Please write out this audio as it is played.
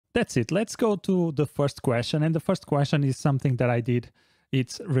that's it. Let's go to the first question. And the first question is something that I did.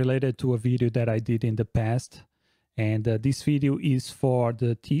 It's related to a video that I did in the past. And this video is for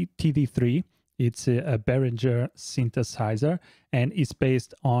the TD-3. It's a Behringer synthesizer, and it's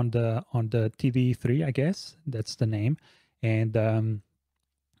based on the TD-3, I guess. That's the name. And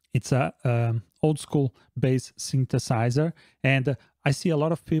it's a old school bass synthesizer. And I see a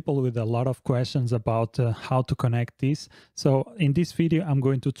lot of people with a lot of questions about how to connect this. So in this video, I'm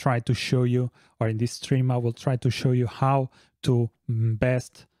going to try to show you, or in this stream, I will try to show you how to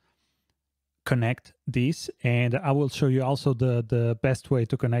best connect this, and I will show you also the best way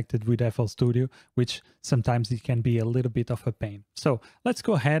to connect it with FL Studio, which sometimes it can be a little bit of a pain. So let's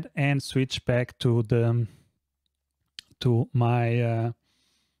go ahead and switch back to my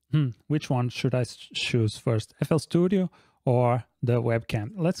which one should I choose first, FL Studio or the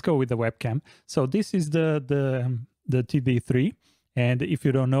webcam? Let's go with the webcam. So this is the TD-3. And if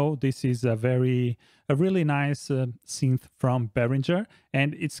you don't know, this is a really nice synth from Behringer,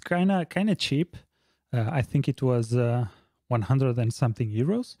 and it's kind of cheap. I think it was 100 and something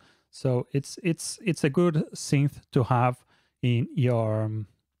euros. So it's a good synth to have in your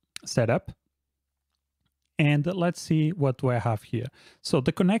setup. And let's see what do I have here. So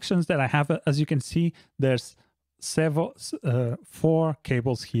the connections that I have, as you can see, there's 4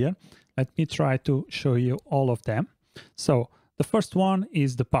 cables here. Let me try to show you all of them. So the first one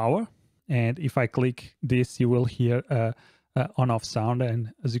is the power, and if I click this, you will hear on-off sound.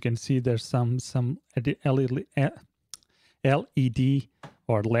 And as you can see, there's some LED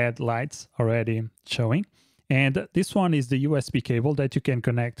or LED lights already showing. And this one is the USB cable that you can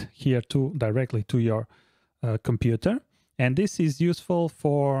connect here directly to your computer. And this is useful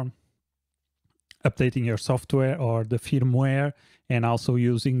for updating your software or the firmware, and also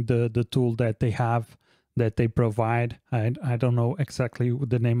using the tool that they have, that they provide. I don't know exactly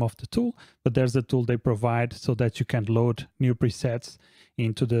the name of the tool, but there's a tool they provide so that you can load new presets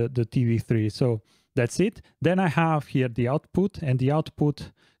into the TD-3. So that's it. Then I have here the output, and the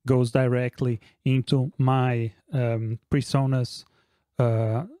output goes directly into my PreSonus,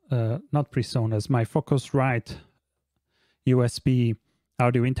 not PreSonus, my Focusrite USB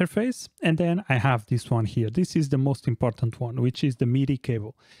audio interface. And then I have this one here. This is the most important one, which is the Midi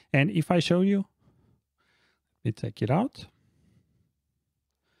cable. And if I show you, let me take it out.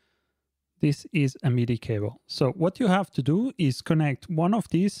 This is a Midi cable. So what you have to do is connect one of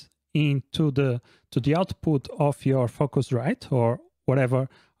these into the output of your Focusrite or whatever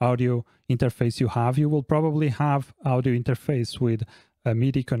audio interface you have. You will probably have audio interface with a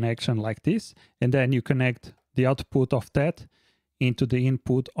MIDI connection like this, and then you connect the output of that into the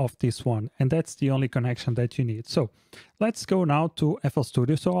input of this one, and that's the only connection that you need. So let's go now to FL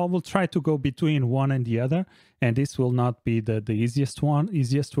Studio. So I will try to go between one and the other, and this will not be the easiest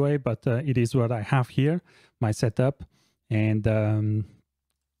way, but it is what I have here, my setup. And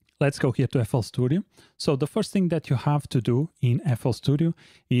let's go here to FL Studio. So the first thing that you have to do in FL Studio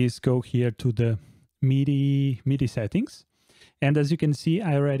is go here to the MIDI settings, and as you can see,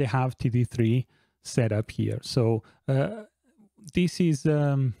 I already have TD-3 set up here. So this is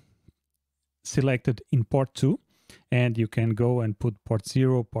selected in port 2, and you can go and put port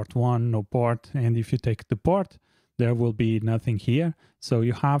 0, port 1, no port, and if you take the port, there will be nothing here. So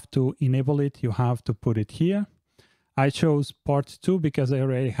you have to enable it, you have to put it here. I chose port 2 because I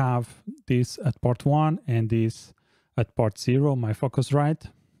already have this at port 1 and this at port 0, my Focusrite.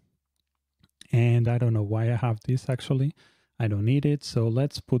 And I don't know why I have this actually. I don't need it, so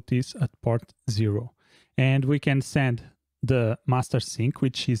let's put this at port 0. And we can send the master sync,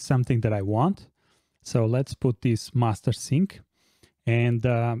 which is something that I want. So let's put this master sync, and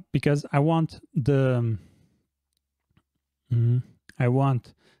because I want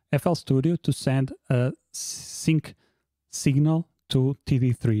FL Studio to send a sync signal to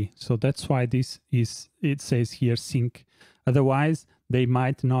TD-3. So that's why it says here sync. Otherwise, they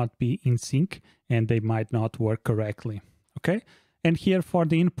might not be in sync and they might not work correctly. Okay, and here for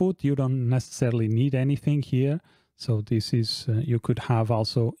the input, you don't necessarily need anything here. So this is, you could have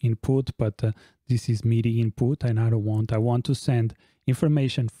also input, but this is MIDI input, and I want to send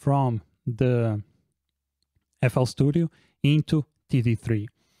information from the FL Studio into TD-3.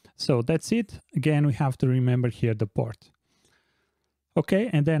 So that's it. Again, we have to remember here the port. Okay,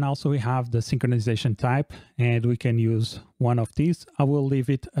 and then also we have the synchronization type, and we can use one of these. I will leave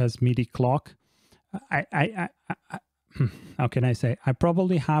it as MIDI clock. How can I say? I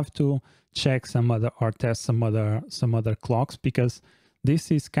probably have to check some other or test some other clocks, because this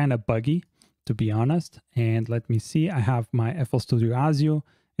is kind of buggy, to be honest. And let me see. I have my FL Studio ASIO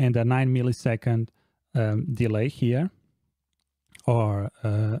and a 9 millisecond delay here. or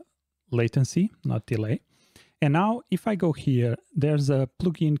latency latency, not delay. And now if I go here, there's a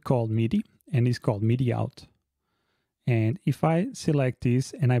plugin called Midi, and it's called Midi Out. And if I select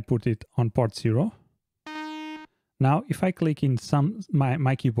this and I put it on port 0, now if I click in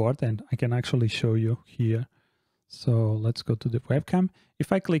my keyboard, and I can actually show you here. So let's go to the webcam.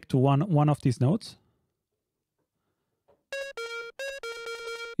 If I click to one of these notes,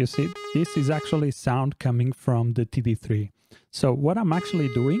 you see this is actually sound coming from the TD-3. So what I'm actually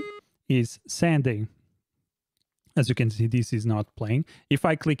doing is sending. As you can see, this is not playing. If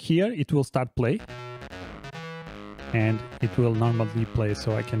I click here, it will start play. And it will normally play,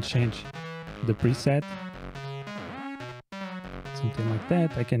 so I can change the preset. Something like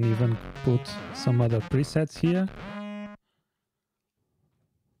that. I can even put some other presets here.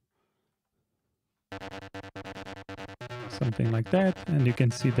 Something like that. And you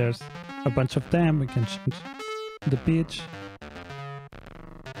can see there's a bunch of them. We can change the pitch.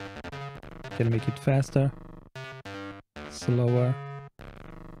 Can make it faster, slower.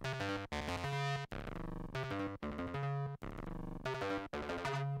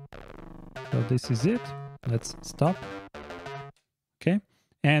 So this is it. Let's stop. Okay.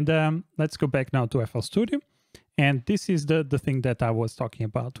 And let's go back now to FL Studio. And this is the thing that I was talking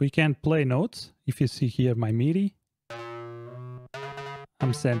about. We can play notes. If you see here my MIDI,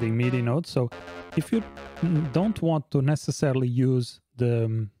 I'm sending MIDI notes. So if you don't want to necessarily use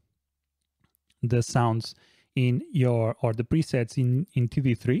the sounds in your, or the presets in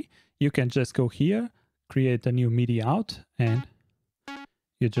TD-3, you can just go here, create a new Midi Out, and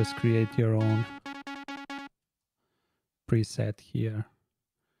you just create your own preset here.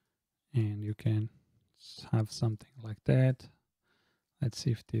 And you can have something like that. Let's see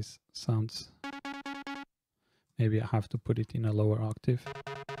if this sounds. Maybe I have to put it in a lower octave.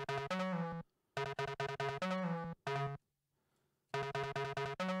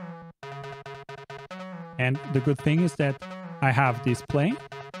 And the good thing is that I have this playing.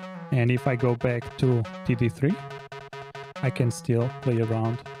 And if I go back to TD-3, I can still play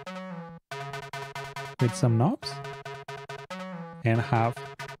around with some knobs and have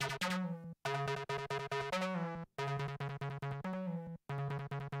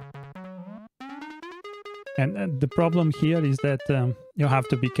and the problem here is that you have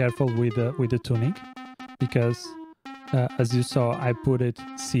to be careful with the tuning, because as you saw, I put it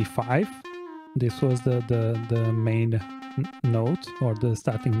C5. This was the main note, or the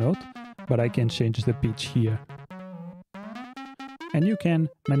starting note, but I can change the pitch here. And you can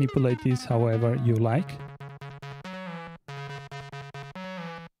manipulate this however you like.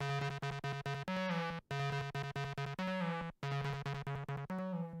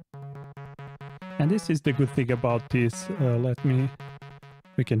 And this is the good thing about this.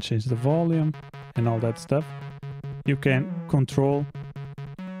 We can change the volume and all that stuff. You can control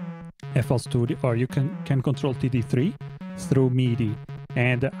FL Studio, or you can control TD-3 through MIDI.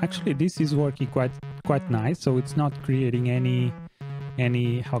 And actually this is working quite nice. So it's not creating any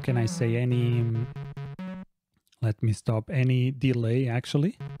how can I say, any delay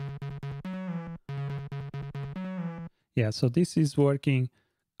actually. Yeah, so this is working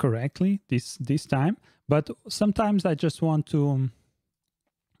correctly this time, but sometimes I just want to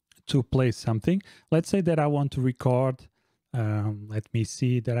play something. Let's say that I want to record,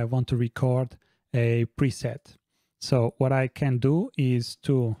 that I want to record a preset. So what I can do is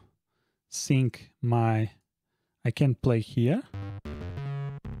to sync I can play here.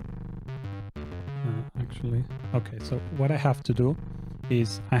 Actually, okay, so what I have to do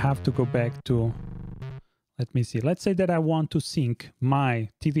is I have to go back to, let's say that I want to sync my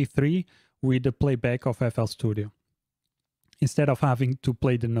TD-3 with the playback of FL Studio, instead of having to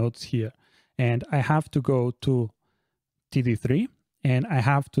play the notes here. And I have to go to TD-3, and I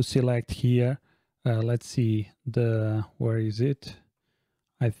have to select here, let's see, where is it?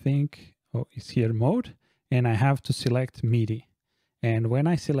 I think, it's here, mode, and I have to select MIDI. And when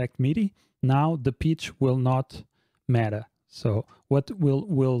I select MIDI, now the pitch will not matter. So what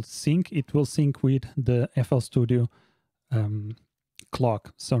will sync? It will sync with the FL Studio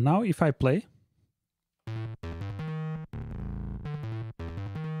clock. So now if I play,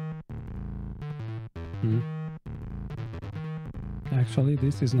 actually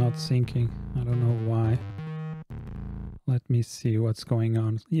this is not syncing. I don't know why. Let me see what's going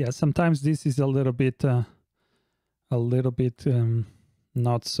on. Yeah, sometimes this is a little bit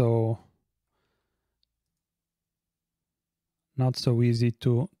not so easy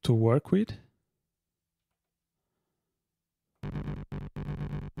to work with.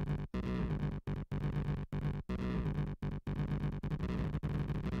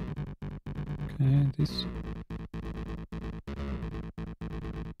 Okay, this.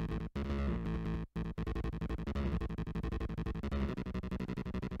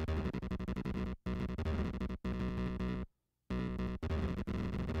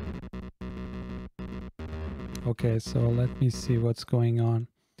 Okay, so let me see what's going on.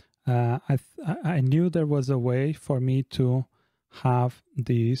 I knew there was a way for me to have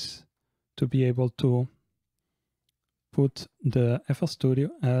this, to be able to put the FL Studio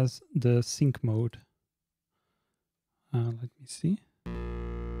as the sync mode. Let me see.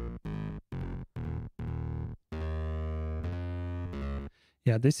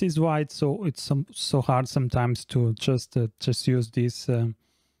 Yeah, this is why it's so hard sometimes to just use this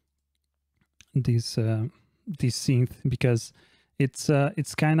synth, because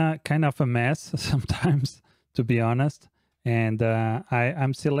it's kind of a mess sometimes, to be honest. And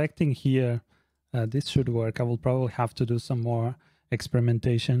I'm selecting here. This should work. I will probably have to do some more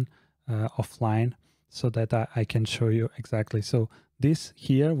experimentation offline so that I can show you exactly. So this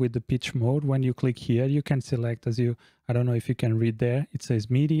here with the pitch mode, when you click here, you can select I don't know if you can read there, it says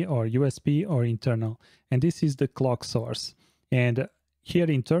MIDI or USB or internal. And this is the clock source. And here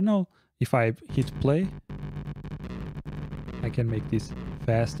internal, if I hit play, I can make this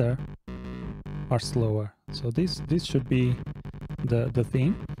faster or slower. So this should be the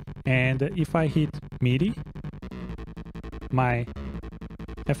thing. And if I hit MIDI, my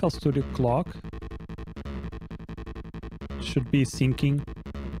FL Studio clock should be syncing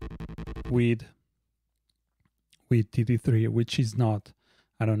with TD-3, which is not.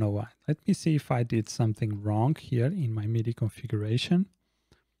 I don't know why. Let me see if I did something wrong here in my MIDI configuration.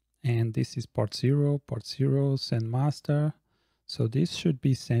 And this is port 0, send master. So this should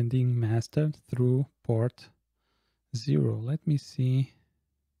be sending master through port 0. Let me see,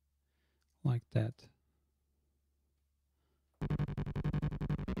 like that.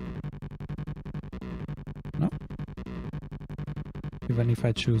 No. Even if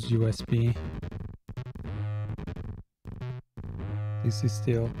I choose USB, this is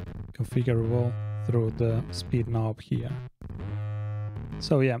still configurable through the speed knob here.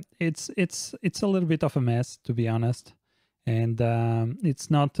 So yeah, it's a little bit of a mess, to be honest, and it's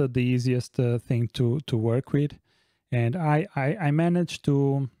not the easiest thing to work with. And I managed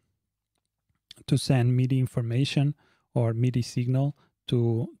to send MIDI information or MIDI signal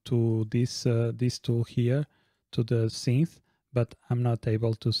to this tool here, to the synth, but I'm not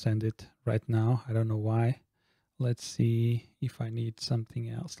able to send it right now. I don't know why. Let's see if I need something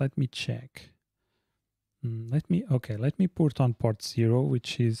else. Let me check. Let me put on port 0,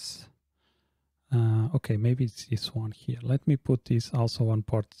 which is okay, maybe it's this one here. Let me put this also on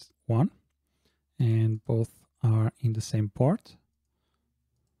port 1, and both are in the same port.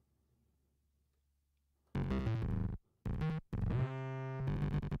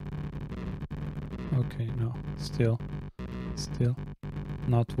 Okay, no, still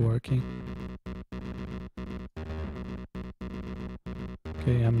not working.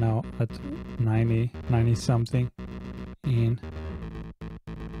 Okay, I'm now at 90 something in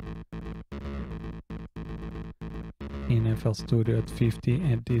FL Studio at 50,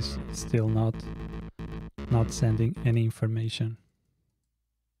 and this is still not sending any information.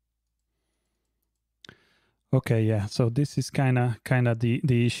 Okay, yeah, so this is kind of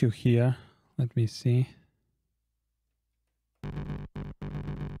the issue here. Let me see.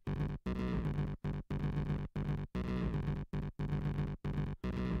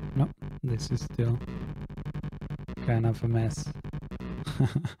 No, this is still kind of a mess.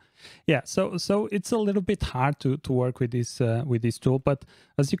 Yeah, so it's a little bit hard to work with this tool, but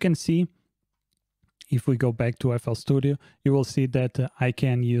as you can see, if we go back to FL Studio, you will see that I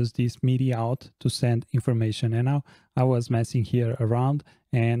can use this Midi Out to send information. And now I was messing here around,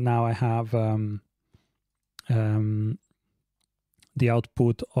 and now I have the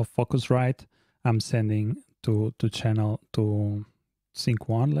output of Focusrite. I'm sending to channel to sync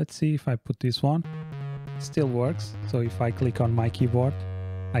 1. Let's see if I put this one. It still works. So if I click on my keyboard,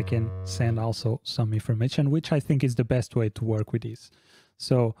 I can send also some information, which I think is the best way to work with this.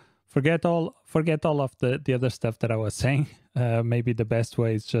 So forget all of the other stuff that I was saying. Maybe the best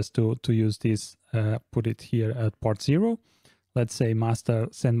way is just to use this, put it here at port 0. Let's say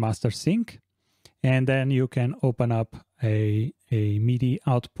send master sync. And then you can open up a MIDI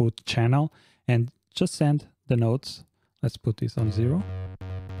output channel and just send the notes. Let's put this on 0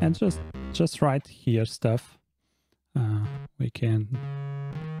 and just write here stuff. We can,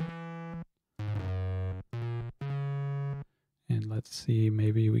 and let's see,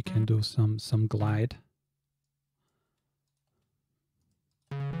 maybe we can do some glide.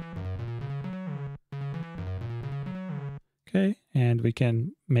 Okay, and we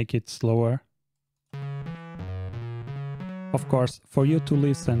can make it slower. Of course, for you to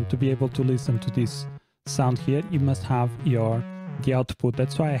be able to listen to this sound here, you must have the output.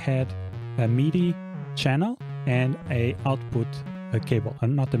 That's why I had a MIDI channel and a output cable,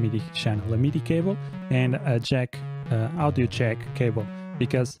 not a MIDI channel, a MIDI cable and a jack, audio jack cable,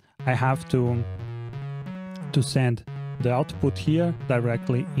 because I have to send the output here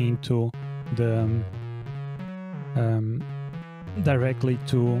directly into the directly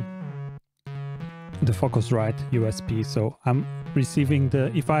to the Focusrite USB. So I'm receiving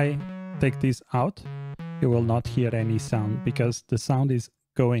the, if I take this out, you will not hear any sound because the sound is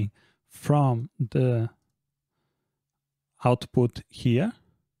going from the output here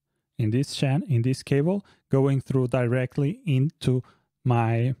in this channel, in this cable, going through directly into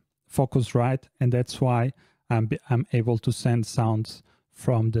my Focusrite, and that's why I'm able to send sounds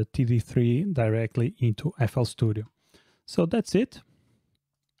from the TD-3 directly into FL Studio. So that's it.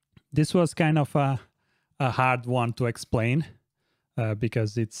 This was kind of a hard one to explain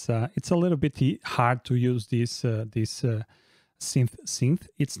because it's a little bit hard to use this synth.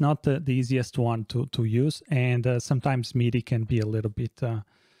 It's not the easiest one to use, and sometimes MIDI can be a little bit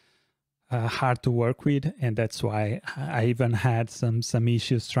hard to work with, and that's why I even had some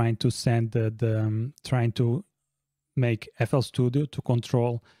issues trying to send trying to make FL Studio to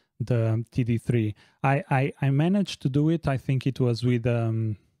control the TD-3. I managed to do it. I think it was with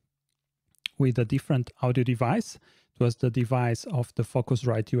a different audio device. It was the device of the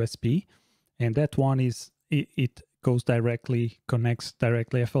Focusrite USB, and that one is it goes directly, connects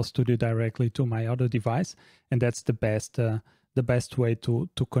directly FL Studio directly to my audio device, and that's the best way to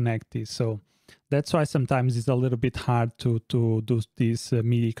connect this. So that's why sometimes it's a little bit hard to do these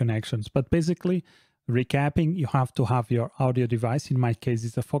MIDI connections. But basically, recapping, you have to have your audio device. In my case,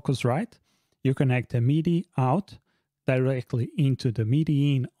 it's a Focusrite. You connect a Midi out directly into the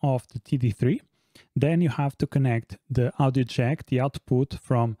Midi in of the TD-3. Then you have to connect the audio jack, the output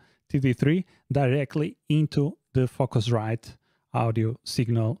from TD-3, directly into the Focusrite audio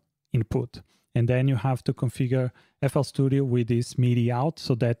signal input. And then you have to configure FL Studio with this Midi out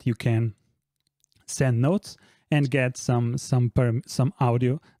so that you can send notes and get some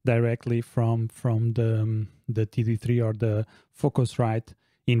audio directly from the TD-3 or the Focusrite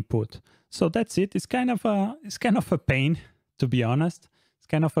input. So that's it. It's kind of a pain, to be honest. It's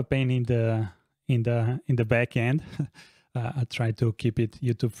kind of a pain in the back end. I try to keep it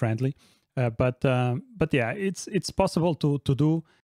YouTube friendly, but yeah, it's possible to do,